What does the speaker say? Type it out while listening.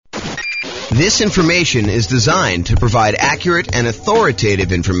This information is designed to provide accurate and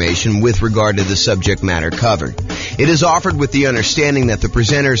authoritative information with regard to the subject matter covered. It is offered with the understanding that the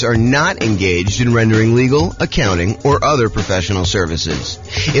presenters are not engaged in rendering legal, accounting, or other professional services.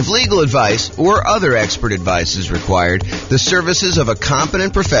 If legal advice or other expert advice is required, the services of a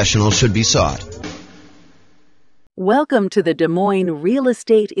competent professional should be sought. Welcome to the Des Moines Real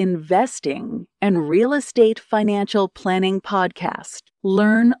Estate Investing and Real Estate Financial Planning Podcast.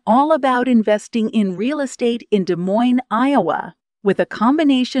 Learn all about investing in real estate in Des Moines, Iowa, with a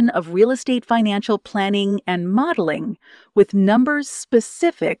combination of real estate financial planning and modeling with numbers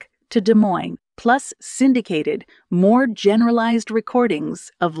specific to Des Moines, plus syndicated, more generalized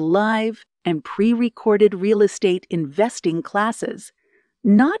recordings of live and pre-recorded real estate investing classes,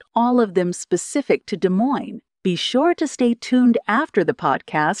 not all of them specific to Des Moines. Be sure to stay tuned after the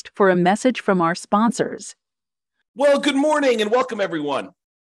podcast for a message from our sponsors. Well, good morning and welcome, everyone.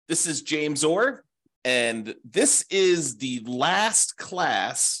 This is James Orr, and this is the last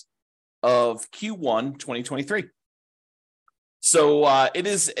class of Q1 2023. So it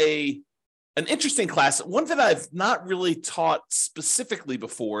is an interesting class, one that I've not really taught specifically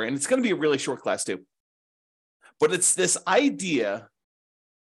before, and it's going to be a really short class too. But it's this idea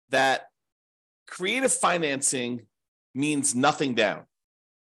that creative financing means nothing down.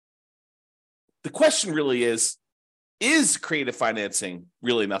 The question really is creative financing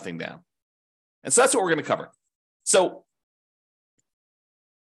really nothing down? And so that's what we're going to cover. So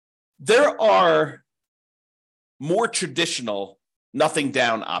there are more traditional nothing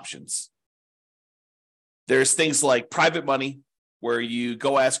down options. There's things like private money, where you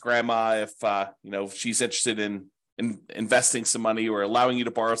go ask grandma if she's interested in investing some money or allowing you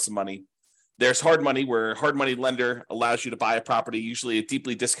to borrow some money. There's hard money, where hard money lender allows you to buy a property, usually a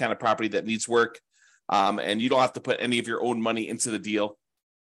deeply discounted property that needs work, and you don't have to put any of your own money into the deal.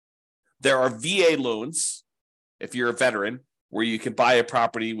 There are VA loans, if you're a veteran, where you can buy a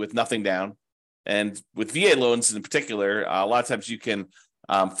property with nothing down. And with VA loans in particular, a lot of times you can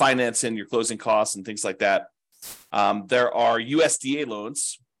finance in your closing costs and things like that. There are USDA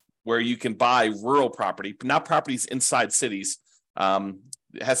loans, where you can buy rural property, not properties inside cities.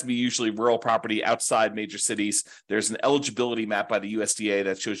 It has to be usually rural property outside major cities. There's an eligibility map by the USDA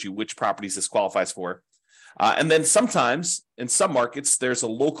that shows you which properties this qualifies for. And then sometimes in some markets, there's a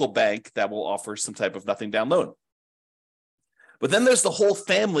local bank that will offer some type of nothing down loan. But then there's the whole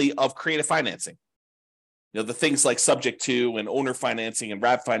family of creative financing. The things like subject to and owner financing and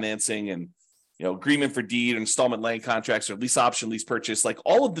wrap financing and agreement for deed, installment land contracts, or lease option, lease purchase, like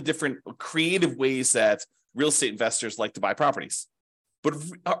all of the different creative ways that real estate investors like to buy properties. But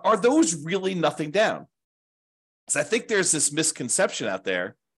are those really nothing down? Because I think there's this misconception out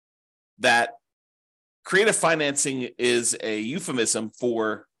there that creative financing is a euphemism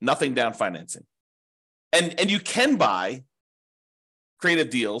for nothing down financing. And you can buy creative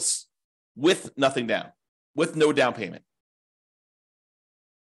deals with nothing down, with no down payment.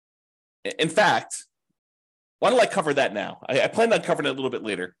 In fact, why don't I cover that now? I plan on covering it a little bit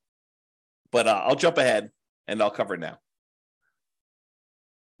later, but I'll jump ahead and I'll cover it now.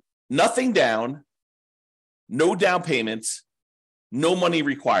 Nothing down, no down payments, no money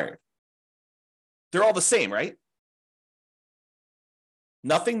required. They're all the same, right?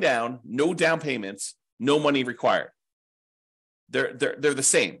 Nothing down, no down payments, no money required. They're the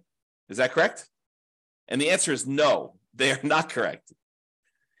same. Is that correct? And the answer is no, they are not correct.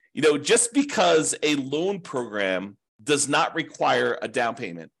 Just because a loan program does not require a down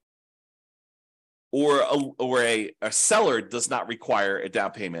payment, or a seller does not require a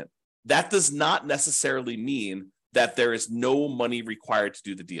down payment, that does not necessarily mean that there is no money required to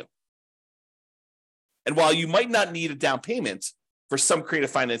do the deal. And while you might not need a down payment for some creative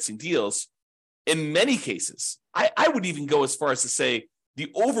financing deals, in many cases, I would even go as far as to say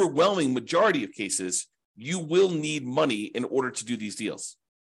the overwhelming majority of cases, you will need money in order to do these deals.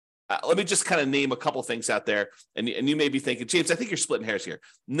 Let me just kind of name a couple things out there, and you may be thinking, James, I think you're splitting hairs here.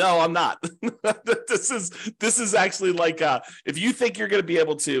 No, I'm not. This is actually like if you think you're going to be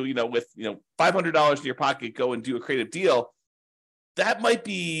able to, with $500 in your pocket, go and do a creative deal, that might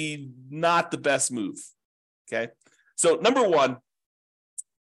be not the best move. Okay, so number one,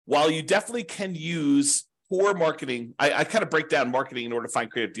 while you definitely can use poor marketing, I kind of break down marketing in order to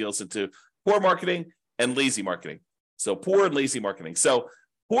find creative deals into poor marketing and lazy marketing. So poor and lazy marketing. So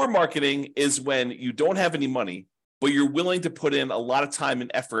poor marketing is when you don't have any money, but you're willing to put in a lot of time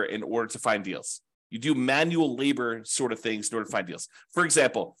and effort in order to find deals. You do manual labor sort of things in order to find deals. For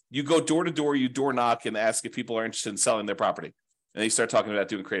example, you go door to door, you door knock and ask if people are interested in selling their property. And they start talking about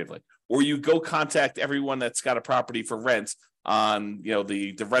doing creatively. Or you go contact everyone that's got a property for rent on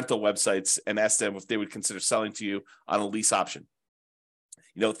the rental websites and ask them if they would consider selling to you on a lease option.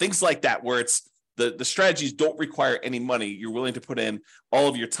 Things like that, where it's the strategies don't require any money. You're willing to put in all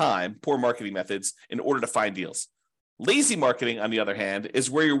of your time, poor marketing methods, in order to find deals. Lazy marketing, on the other hand, is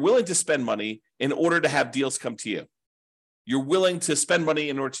where you're willing to spend money in order to have deals come to you. You're willing to spend money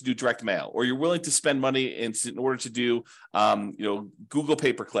in order to do direct mail, or you're willing to spend money in order to do Google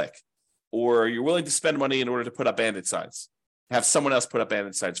pay-per-click, or you're willing to spend money in order to put up bandit signs, have someone else put up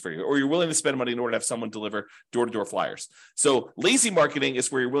bandit signs for you, or you're willing to spend money in order to have someone deliver door-to-door flyers. So lazy marketing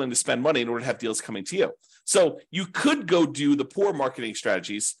is where you're willing to spend money in order to have deals coming to you. So you could go do the poor marketing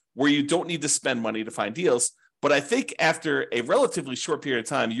strategies where you don't need to spend money to find deals. But I think after a relatively short period of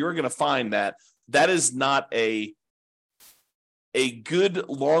time, you're going to find that that is not a good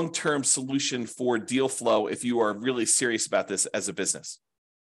long-term solution for deal flow if you are really serious about this as a business.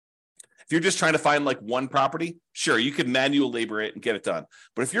 If you're just trying to find like one property, sure, you could manual labor it and get it done.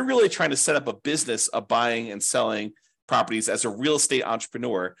 But if you're really trying to set up a business of buying and selling properties as a real estate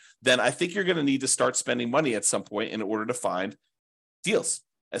entrepreneur, then I think you're going to need to start spending money at some point in order to find deals,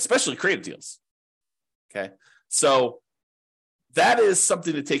 especially creative deals. Okay. So that is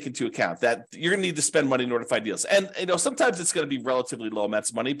something to take into account, that you're going to need to spend money in order to find deals. And, sometimes it's going to be relatively low amounts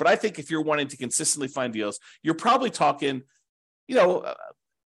of money, but I think if you're wanting to consistently find deals, you're probably talking,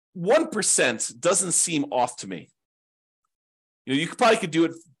 1% doesn't seem off to me. You probably could do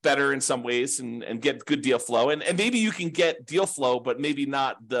it better in some ways and get good deal flow. And maybe you can get deal flow, but maybe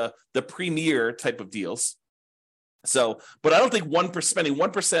not the premier type of deals. So, but I don't think spending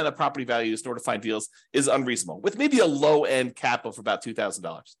 1% of property values in order to find deals is unreasonable, with maybe a low end cap of about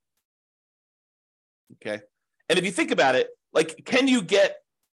 $2,000. Okay. And if you think about it, like, can you get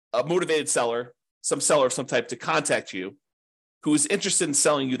a motivated seller, some seller of some type, to contact you who is interested in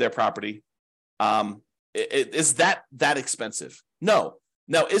selling you their property? Is that expensive? No.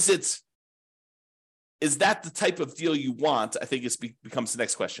 Now, is that the type of deal you want? I think becomes the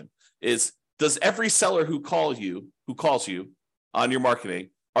next question. Does every seller who calls you on your marketing,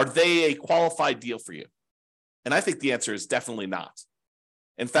 are they a qualified deal for you? And I think the answer is definitely not.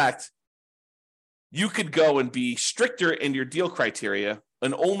 In fact, you could go and be stricter in your deal criteria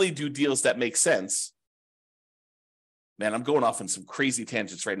and only do deals that make sense. Man, I'm going off on some crazy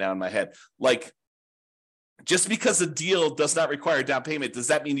tangents right now in my head. Like, just because a deal does not require down payment, does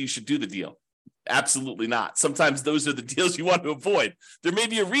that mean you should do the deal? Absolutely not. Sometimes those are the deals you want to avoid. There may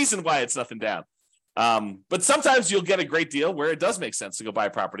be a reason why it's nothing down. But sometimes you'll get a great deal where it does make sense to go buy a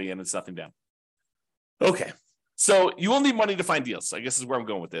property and it's nothing down. Okay. So you will need money to find deals, I guess is where I'm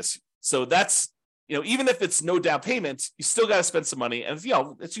going with this. So that's, even if it's no down payment, you still got to spend some money. And,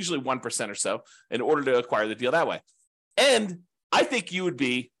 it's usually 1% or so in order to acquire the deal that way. And I think you would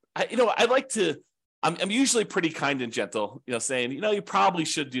be, I'm usually pretty kind and gentle, saying, you probably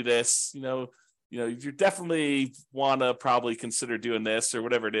should do this, you definitely want to probably consider doing this or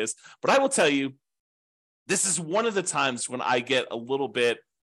whatever it is. But I will tell you, this is one of the times when I get a little bit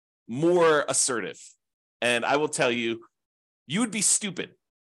more assertive. And I will tell you, you would be stupid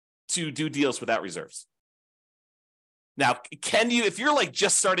to do deals without reserves. Now, can you, if you're like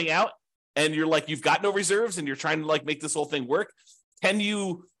just starting out and you're like, you've got no reserves and you're trying to like make this whole thing work, can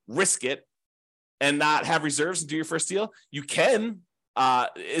you risk it and not have reserves and do your first deal? You can.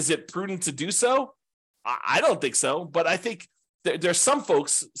 Is it prudent to do so? I don't think so, but I think there's some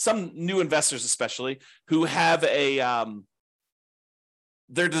folks, some new investors especially, who have their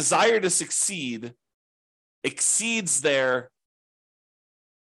desire to succeed exceeds their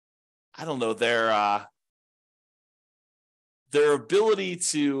ability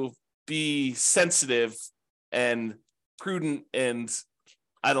to be sensitive and prudent and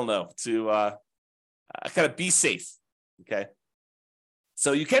to kind of be safe. Okay.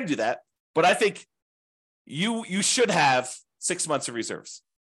 So you can do that, but I think you should have 6 months of reserves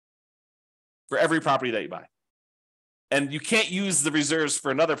for every property that you buy. And you can't use the reserves for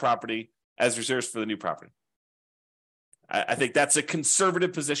another property as reserves for the new property. I think that's a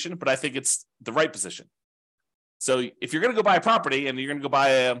conservative position, but I think it's the right position. So if you're going to go buy a property and you're going to go buy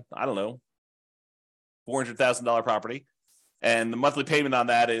a, $400,000 property, and the monthly payment on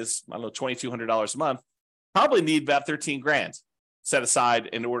that is, $2,200 a month, probably need about $13,000 set aside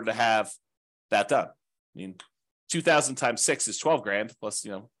in order to have that done. 2,000 times 6 is $12,000 plus,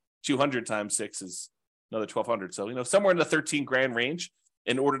 200 times 6 is another 1,200. So, somewhere in the $13,000 range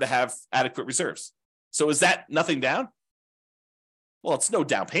in order to have adequate reserves. So is that nothing down? Well, it's no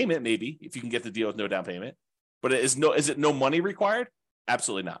down payment, maybe, if you can get the deal with no down payment. But is it no money required?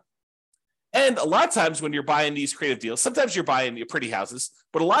 Absolutely not. And a lot of times when you're buying these creative deals, sometimes you're buying your pretty houses,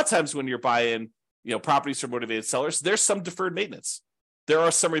 but a lot of times when you're buying properties for motivated sellers, there's some deferred maintenance. There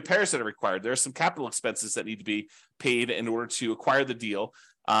are some repairs that are required. There are some capital expenses that need to be paid in order to acquire the deal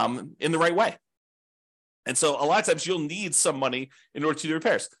in the right way. And so a lot of times you'll need some money in order to do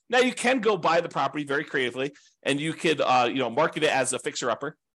repairs. Now you can go buy the property very creatively, and you could market it as a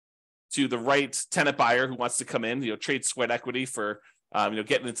fixer-upper to the right tenant buyer who wants to come in, trade sweat equity for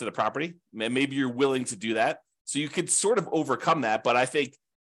getting into the property. And maybe you're willing to do that. So you could sort of overcome that. But I think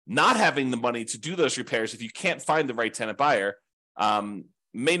not having the money to do those repairs, if you can't find the right tenant buyer,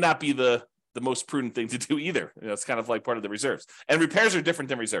 may not be the most prudent thing to do either. It's kind of like part of the reserves. And repairs are different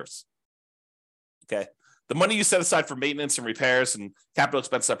than reserves. Okay. The money you set aside for maintenance and repairs and capital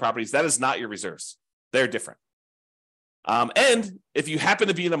expenses on properties, that is not your reserves. They're different. And if you happen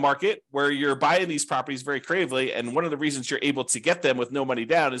to be in a market where you're buying these properties very creatively, and one of the reasons you're able to get them with no money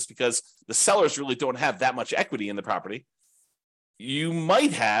down is because the sellers really don't have that much equity in the property, you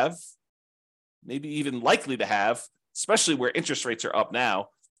might have, maybe even likely to have, especially where interest rates are up now,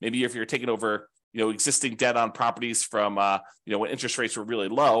 maybe if you're taking over existing debt on properties from when interest rates were really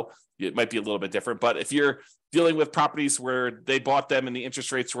low, it might be a little bit different. But if you're dealing with properties where they bought them and the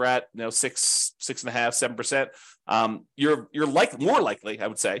interest rates were at 6.5%, 7%, you're more likely, I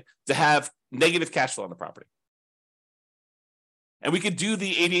would say, to have negative cash flow on the property. And we could do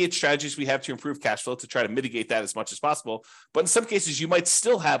the 88 strategies we have to improve cash flow to try to mitigate that as much as possible. But in some cases, you might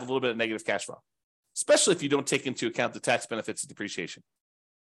still have a little bit of negative cash flow, especially if you don't take into account the tax benefits of depreciation.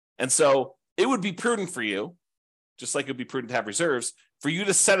 And so it would be prudent for you, just like it would be prudent to have reserves, for you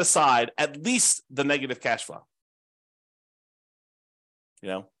to set aside at least the negative cash flow.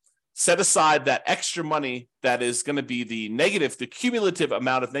 Set aside that extra money that is going to be the cumulative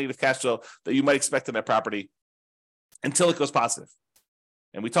amount of negative cash flow that you might expect in that property until it goes positive.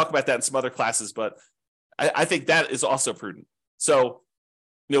 And we talk about that in some other classes, but I think that is also prudent. So,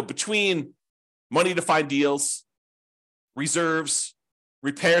 between money to find deals, reserves,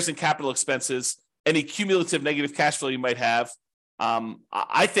 repairs and capital expenses, any cumulative negative cash flow you might have,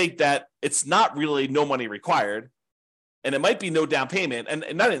 I think that it's not really no money required, and it might be no down payment. And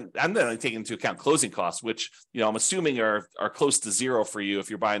I'm not taking into account closing costs, which I'm assuming are close to zero for you if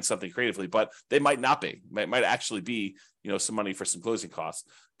you're buying something creatively, but they might not be. Might actually be some money for some closing costs,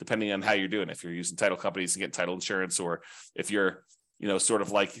 depending on how you're doing. If you're using title companies and getting title insurance, or if you're sort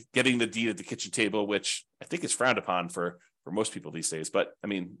of like getting the deed at the kitchen table, which I think is frowned upon for most people these days. But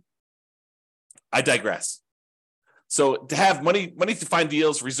I digress. So to have money to find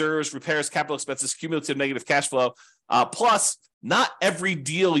deals, reserves, repairs, capital expenses, cumulative negative cash flow, plus not every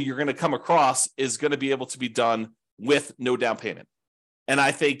deal you're going to come across is going to be able to be done with no down payment. And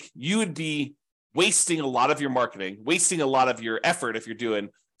I think you would be wasting a lot of your marketing, wasting a lot of your effort if you're doing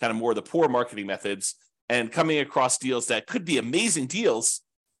kind of more of the poor marketing methods and coming across deals that could be amazing deals,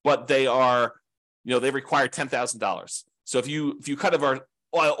 but they are, they require $10,000. So if you kind of are,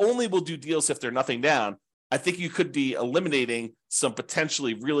 I only will do deals if they're nothing down, I think you could be eliminating some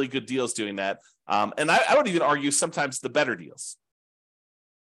potentially really good deals doing that. And I would even argue sometimes the better deals.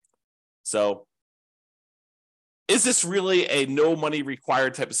 So is this really a no money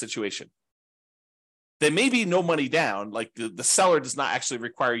required type of situation? There may be no money down, like the seller does not actually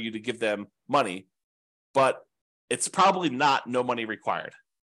require you to give them money, but it's probably not no money required.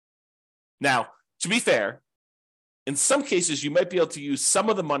 Now, to be fair, in some cases, you might be able to use some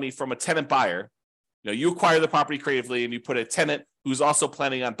of the money from a tenant buyer. You acquire the property creatively and you put a tenant who's also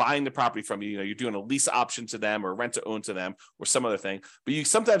planning on buying the property from you. You're doing a lease option to them or rent to own to them or some other thing. But you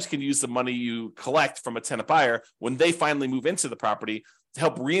sometimes can use the money you collect from a tenant buyer when they finally move into the property to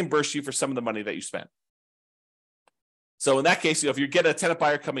help reimburse you for some of the money that you spent. So in that case, if you get a tenant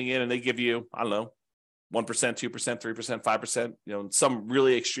buyer coming in and they give you, 1%, 2%, 3%, 5%, in some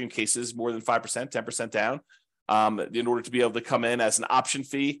really extreme cases, more than 5%, 10% down, in order to be able to come in as an option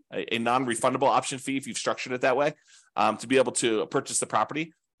fee, a non-refundable option fee, if you've structured it that way, to be able to purchase the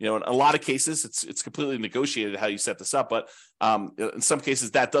property. In a lot of cases, it's completely negotiated how you set this up, but in some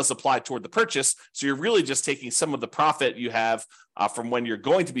cases that does apply toward the purchase. So you're really just taking some of the profit you have from when you're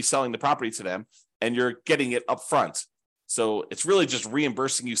going to be selling the property to them, and you're getting it up front. So it's really just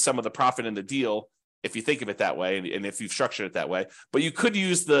reimbursing you some of the profit in the deal, if you think of it that way, and if you've structured it that way. But you could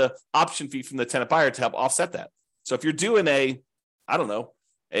use the option fee from the tenant buyer to help offset that. So if you're doing a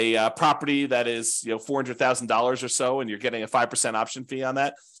property that is $400,000 or so, and you're getting a 5% option fee on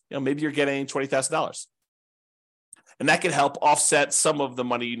that, maybe you're getting $20,000, and that can help offset some of the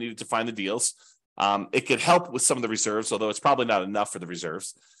money you needed to find the deals. It could help with some of the reserves, although it's probably not enough for the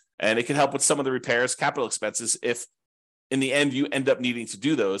reserves, and it can help with some of the repairs, capital expenses, if in the end you end up needing to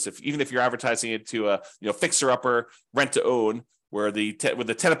do those. Even if you're advertising it to a fixer upper, rent to own, where the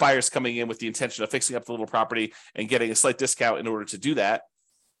tenant buyer is coming in with the intention of fixing up the little property and getting a slight discount in order to do that.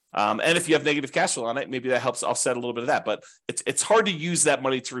 And if you have negative cash flow on it, maybe that helps offset a little bit of that. But it's hard to use that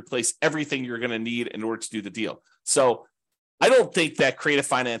money to replace everything you're going to need in order to do the deal. So I don't think that creative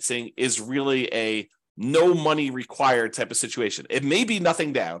financing is really a no money required type of situation. It may be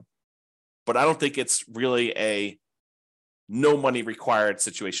nothing down, but I don't think it's really a no money required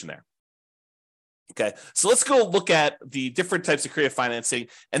situation there. Okay, so let's go look at the different types of creative financing,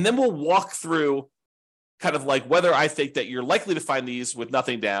 and then we'll walk through kind of like whether I think that you're likely to find these with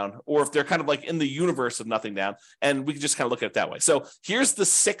nothing down, or if they're kind of like in the universe of nothing down, and we can just kind of look at it that way. So here's the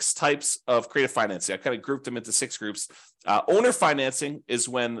 6 types of creative financing. I kind of grouped them into 6 groups. Owner financing is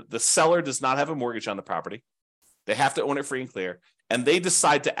when the seller does not have a mortgage on the property. They have to own it free and clear, and they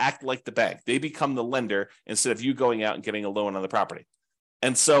decide to act like the bank. They become the lender instead of you going out and getting a loan on the property.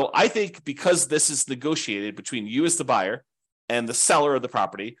 And so I think because this is negotiated between you as the buyer and the seller of the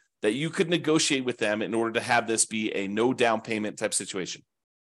property, that you could negotiate with them in order to have this be a no down payment type situation.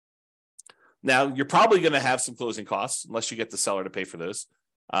 Now, you're probably going to have some closing costs unless you get the seller to pay for those.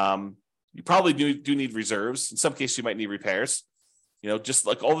 You probably do need reserves. In some cases, you might need repairs, just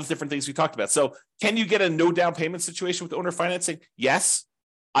like all the different things we talked about. So can you get a no down payment situation with owner financing? Yes.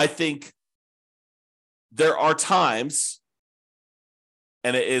 I think there are times,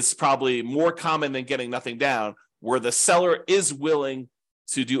 and it is probably more common than getting nothing down, where the seller is willing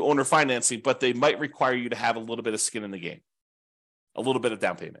to do owner financing, but they might require you to have a little bit of skin in the game, a little bit of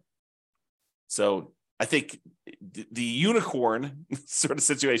down payment. So I think the unicorn sort of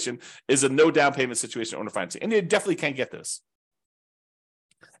situation is a no down payment situation, owner financing, and you definitely can get this.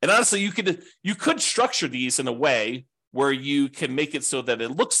 And honestly, you could structure these in a way where you can make it so that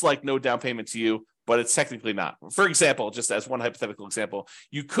it looks like no down payment to you, but it's technically not. For example, just as one hypothetical example,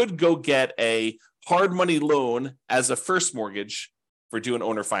 you could go get a hard money loan as a first mortgage for doing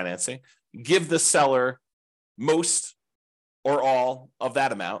owner financing, give the seller most or all of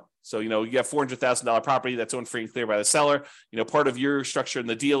that amount. So, you have $400,000 property that's owned free and clear by the seller. Part of your structure in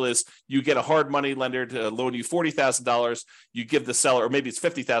the deal is you get a hard money lender to loan you $40,000. You give the seller, or maybe it's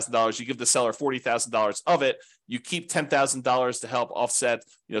 $50,000. You give the seller $40,000 of it. You keep $10,000 to help offset,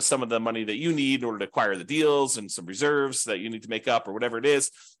 some of the money that you need in order to acquire the deals and some reserves that you need to make up or whatever it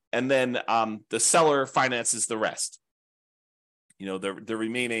is. And then the seller finances the rest. The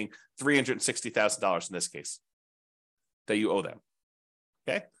remaining $360,000 in this case that you owe them.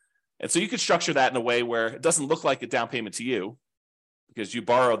 Okay. And so you could structure that in a way where it doesn't look like a down payment to you because you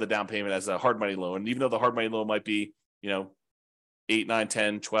borrow the down payment as a hard money loan. And even though the hard money loan might be, 8, 9,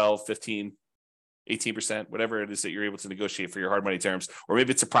 10, 12, 15, 18%, whatever it is that you're able to negotiate for your hard money terms, or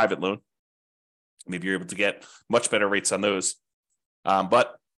maybe it's a private loan. Maybe you're able to get much better rates on those.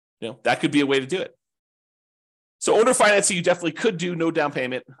 But that could be a way to do it. So owner financing, you definitely could do no down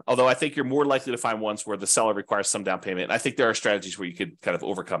payment, although I think you're more likely to find ones where the seller requires some down payment. And I think there are strategies where you could kind of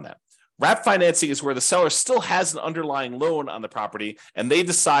overcome that. Wrap financing is where the seller still has an underlying loan on the property, and they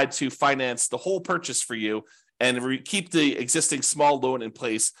decide to finance the whole purchase for you and keep the existing small loan in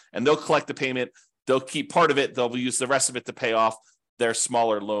place, and they'll collect the payment. They'll keep part of it. They'll use the rest of it to pay off their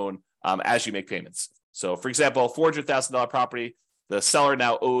smaller loan as you make payments. So, for example, $400,000 property, the seller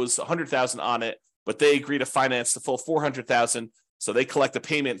now owes $100,000 on it, but they agree to finance the full $400,000. So they collect the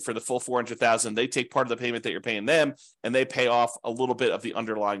payment for the full $400,000. They take part of the payment that you're paying them, and they pay off a little bit of the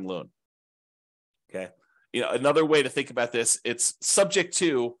underlying loan. Okay. Another way to think about this, it's subject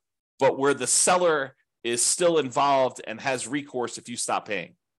to, but where the seller is still involved and has recourse if you stop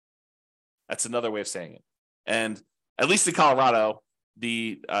paying. That's another way of saying it. And at least in Colorado,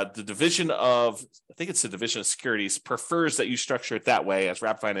 the division of, I think it's the Division of Securities, prefers that you structure it that way as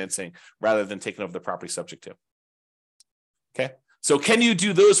wrap financing rather than taking over the property subject to. Okay. So can you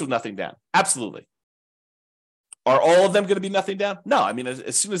do those with nothing down? Absolutely. Are all of them going to be nothing down? No. I mean,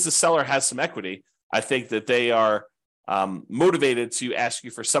 as soon as the seller has some equity, I think that they are motivated to ask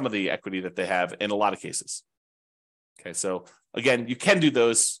you for some of the equity that they have in a lot of cases. Okay. So again, you can do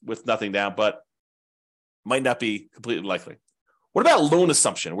those with nothing down, but might not be completely likely. What about loan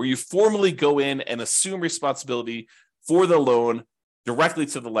assumption, where you formally go in and assume responsibility for the loan directly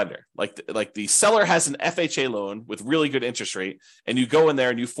to the lender? Like the seller has an FHA loan with really good interest rate, and you go in there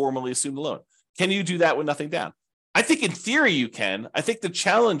and you formally assume the loan. Can you do that with nothing down? I think in theory you can. I think the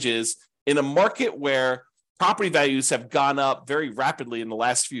challenge is in a market where property values have gone up very rapidly in the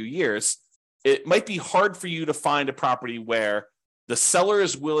last few years, it might be hard for you to find a property where the seller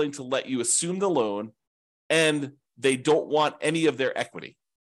is willing to let you assume the loan and they don't want any of their equity.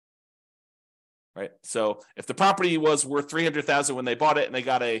 right? So if the property was worth $300,000 when they bought it and they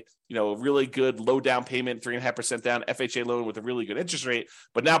got a really good low down payment, 3.5% down FHA loan with a really good interest rate,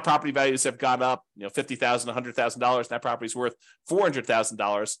 but now property values have gone up, $50,000, $100,000, that property's worth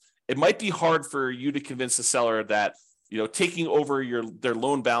 $400,000. It might be hard for you to convince the seller that taking over their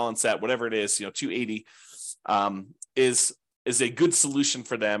loan balance at whatever it is, 280, is a good solution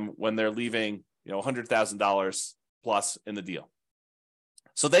for them when they're leaving $100,000 plus in the deal.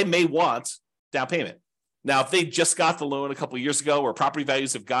 So they may want down payment. Now, if they just got the loan a couple of years ago, where property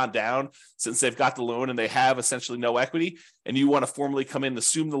values have gone down since they've got the loan and they have essentially no equity, and you want to formally come in,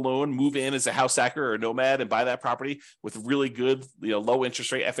 assume the loan, move in as a house hacker or a nomad and buy that property with really good, low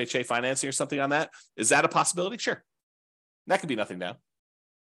interest rate FHA financing or something on that, is that a possibility? Sure. That could be nothing down.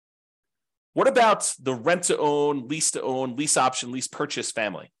 What about the rent to own, lease option, lease purchase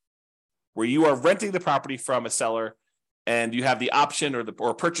family, where you are renting the property from a seller and you have the option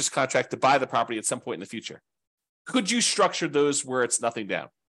or purchase contract to buy the property at some point in the future? Could you structure those where it's nothing down?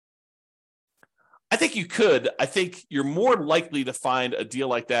 I think you could. I think you're more likely to find a deal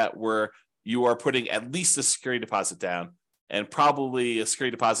like that where you are putting at least a security deposit down and probably a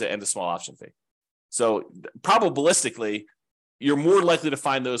security deposit and a small option fee. So probabilistically, you're more likely to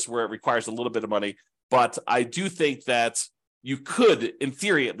find those where it requires a little bit of money. But I do think that you could, in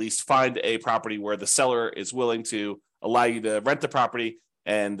theory at least, find a property where the seller is willing to allow you to rent the property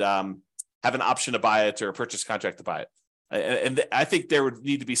and have an option to buy it or a purchase contract to buy it. And I think there would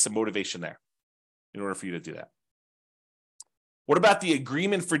need to be some motivation there in order for you to do that. What about the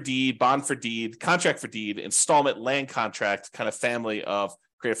agreement for deed, bond for deed, contract for deed, installment land contract kind of family of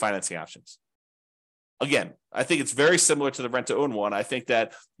creative financing options? Again, I think it's very similar to the rent to own one. I think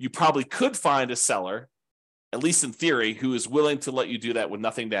that you probably could find a seller, at least in theory, who is willing to let you do that with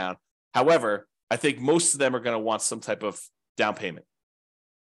nothing down. However, I think most of them are going to want some type of down payment.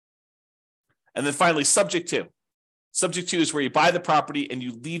 And then finally, subject to. Subject to is where you buy the property and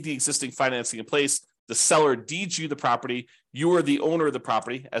you leave the existing financing in place. The seller deeds you the property. You are the owner of the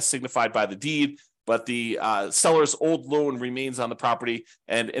property as signified by the deed, but the seller's old loan remains on the property.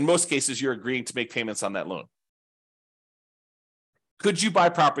 And in most cases, you're agreeing to make payments on that loan. Could you buy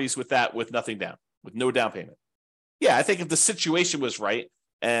properties with that with nothing down, with no down payment? Yeah, I think if the situation was right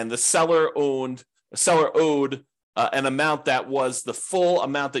and the seller owed an amount that was the full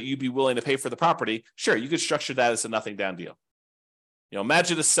amount that you'd be willing to pay for the property, sure, you could structure that as a nothing down deal.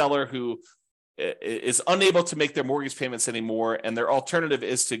 Imagine a seller who is unable to make their mortgage payments anymore, and their alternative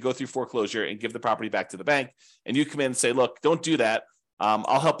is to go through foreclosure and give the property back to the bank. And you come in and say, look, don't do that.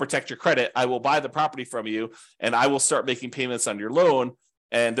 I'll help protect your credit. I will buy the property from you, and I will start making payments on your loan.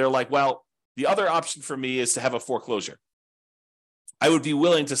 And they're like, well, the other option for me is to have a foreclosure. I would be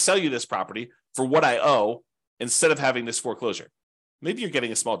willing to sell you this property for what I owe instead of having this foreclosure. Maybe you're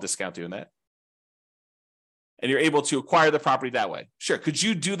getting a small discount doing that. And you're able to acquire the property that way. Sure. Could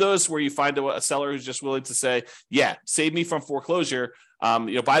you do those where you find a seller who's just willing to say, yeah, save me from foreclosure,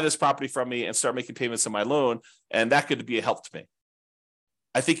 buy this property from me and start making payments on my loan. And that could be a help to me.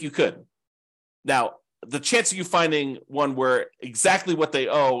 I think you could. Now, the chance of you finding one where exactly what they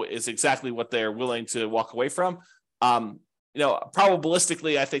owe is exactly what they're willing to walk away from,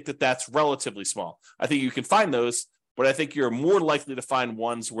 probabilistically, I think that that's relatively small. I think you can find those, but I think you're more likely to find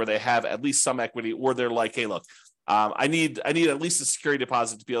ones where they have at least some equity, or they're like, hey, look, I need at least a security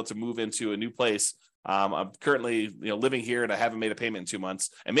deposit to be able to move into a new place. I'm currently living here and I haven't made a payment in 2 months.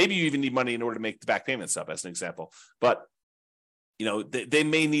 And maybe you even need money in order to make the back payments up, as an example. But they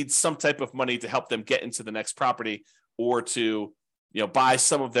may need some type of money to help them get into the next property, or to buy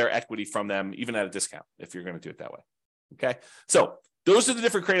some of their equity from them, even at a discount, if you're going to do it that way. Okay, so those are the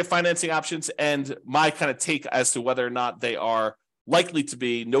different creative financing options, and my kind of take as to whether or not they are likely to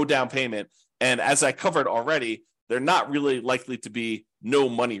be no down payment. And as I covered already, they're not really likely to be no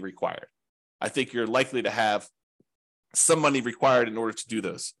money required. I think you're likely to have some money required in order to do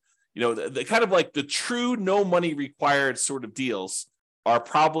those. The kind of like the true no money required sort of deals are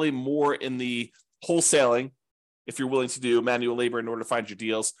probably more in the wholesaling, if you're willing to do manual labor in order to find your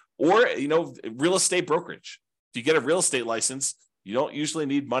deals, or real estate brokerage. If you get a real estate license, you don't usually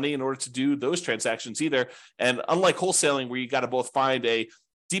need money in order to do those transactions either. And unlike wholesaling, where you got to both find a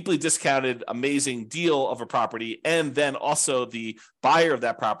deeply discounted, amazing deal of a property, and then also the buyer of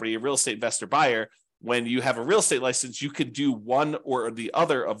that property, a real estate investor buyer, when you have a real estate license, you could do one or the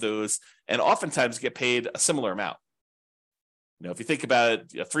other of those and oftentimes get paid a similar amount. If you think about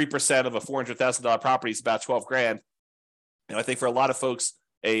it, 3% of a $400,000 property is about $12,000. I think for a lot of folks,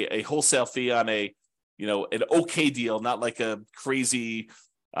 a wholesale fee on an okay deal, not like a crazy,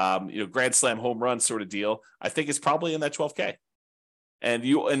 grand slam home run sort of deal, I think is probably in that $12,000. And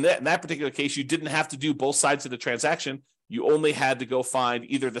you, in that particular case, you didn't have to do both sides of the transaction. You only had to go find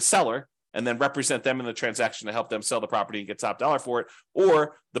either the seller and then represent them in the transaction to help them sell the property and get top dollar for it,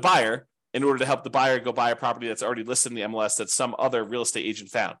 or the buyer in order to help the buyer go buy a property that's already listed in the MLS that some other real estate agent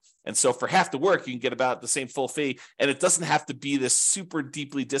found. And so for half the work, you can get about the same full fee, and it doesn't have to be this super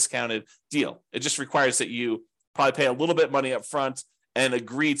deeply discounted deal. It just requires that you probably pay a little bit of money up front and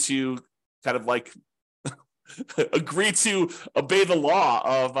agree to kind of like agree to obey the law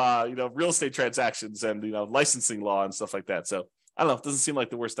of real estate transactions and licensing law and stuff like that. So I don't know. It doesn't seem like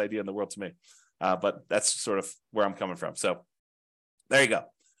the worst idea in the world to me, but that's sort of where I'm coming from. So there you go.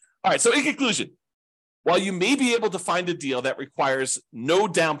 All right. So in conclusion, while you may be able to find a deal that requires no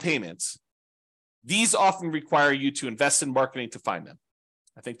down payments, these often require you to invest in marketing to find them.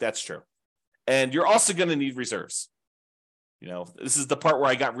 I think that's true. And you're also going to need reserves. This is the part where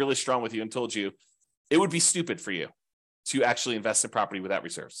I got really strong with you and told you it would be stupid for you to actually invest in property without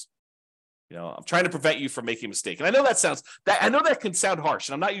reserves. I'm trying to prevent you from making a mistake. And I know that can sound harsh.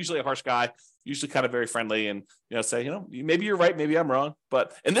 And I'm not usually a harsh guy, usually kind of very friendly and, say, maybe you're right, maybe I'm wrong.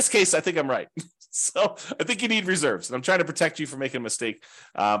 But in this case, I think I'm right. So I think you need reserves. And I'm trying to protect you from making a mistake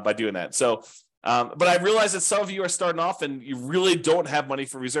by doing that. So, but I realize that some of you are starting off and you really don't have money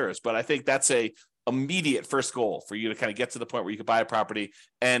for reserves. But I think that's a immediate first goal for you to kind of get to the point where you can buy a property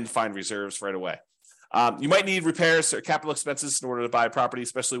and find reserves right away. You might need repairs or capital expenses in order to buy a property,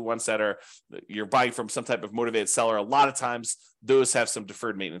 especially ones that you're buying from some type of motivated seller. A lot of times those have some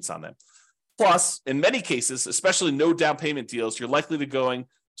deferred maintenance on them. Plus, in many cases, especially no down payment deals, you're likely to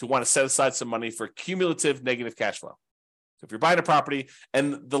want to set aside some money for cumulative negative cash flow. So if you're buying a property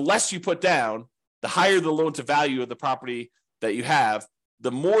and the less you put down, the higher the loan to value of the property that you have,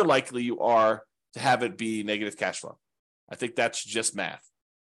 the more likely you are to have it be negative cash flow. I think that's just math.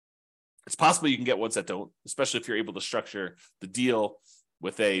 It's possible you can get ones that don't, especially if you're able to structure the deal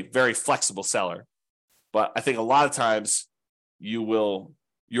with a very flexible seller. But I think a lot of times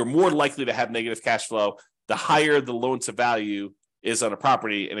you're more likely to have negative cash flow the higher the loan to value is on a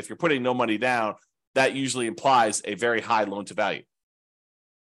property. And if you're putting no money down, that usually implies a very high loan to value.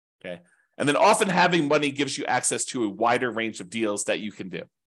 Okay. And then often having money gives you access to a wider range of deals that you can do.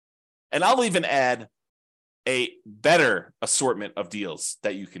 And I'll even add a better assortment of deals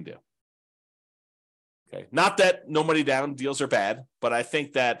that you can do. Okay. Not that no money down deals are bad, but I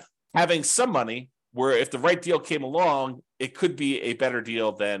think that having some money where if the right deal came along, it could be a better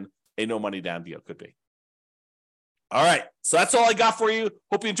deal than a no money down deal could be. All right. So that's all I got for you.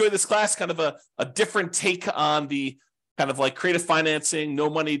 Hope you enjoyed this class, kind of a different take on the kind of like creative financing, no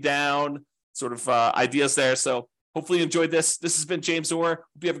money down sort of ideas there. So hopefully you enjoyed this. This has been James Orr.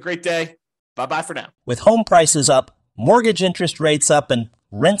 Hope you have a great day. Bye-bye for now. With home prices up, mortgage interest rates up, and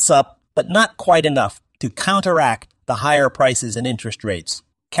rents up, but not quite enough to counteract the higher prices and interest rates,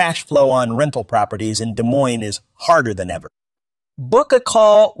 cash flow on rental properties in Des Moines is harder than ever. Book a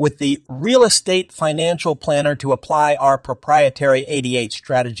call with the Real Estate Financial Planner to apply our proprietary 88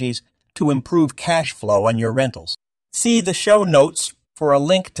 strategies to improve cash flow on your rentals. See the show notes for a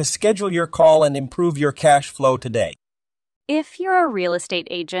link to schedule your call and improve your cash flow today. If you're a real estate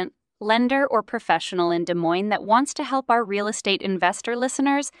agent, lender, or professional in Des Moines that wants to help our real estate investor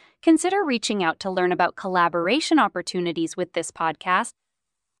listeners, consider reaching out to learn about collaboration opportunities with this podcast.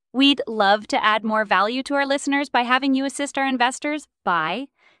 We'd love to add more value to our listeners by having you assist our investors buy,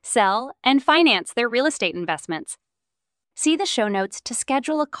 sell, and finance their real estate investments. See the show notes to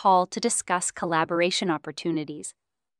schedule a call to discuss collaboration opportunities.